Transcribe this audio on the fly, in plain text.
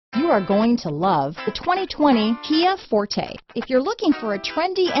are going to love the 2020 Kia Forte. If you're looking for a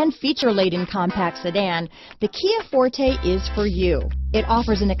trendy and feature-laden compact sedan, the Kia Forte is for you. It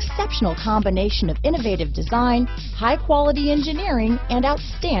offers an exceptional combination of innovative design, high-quality engineering, and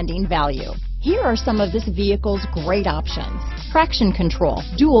outstanding value. Here are some of this vehicle's great options: traction control,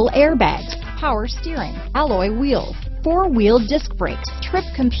 dual airbags, power steering, alloy wheels, four-wheel disc brakes, trip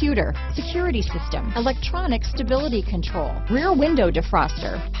computer, security system, electronic stability control, rear window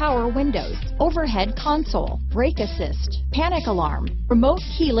defroster, power windows, overhead console, brake assist, panic alarm, remote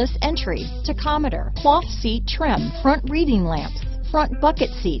keyless entry, tachometer, cloth seat trim, front reading lamps, front bucket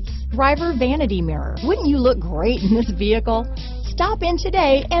seats, driver vanity mirror. Wouldn't you look great in this vehicle? Stop in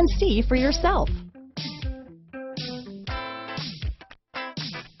today and see for yourself.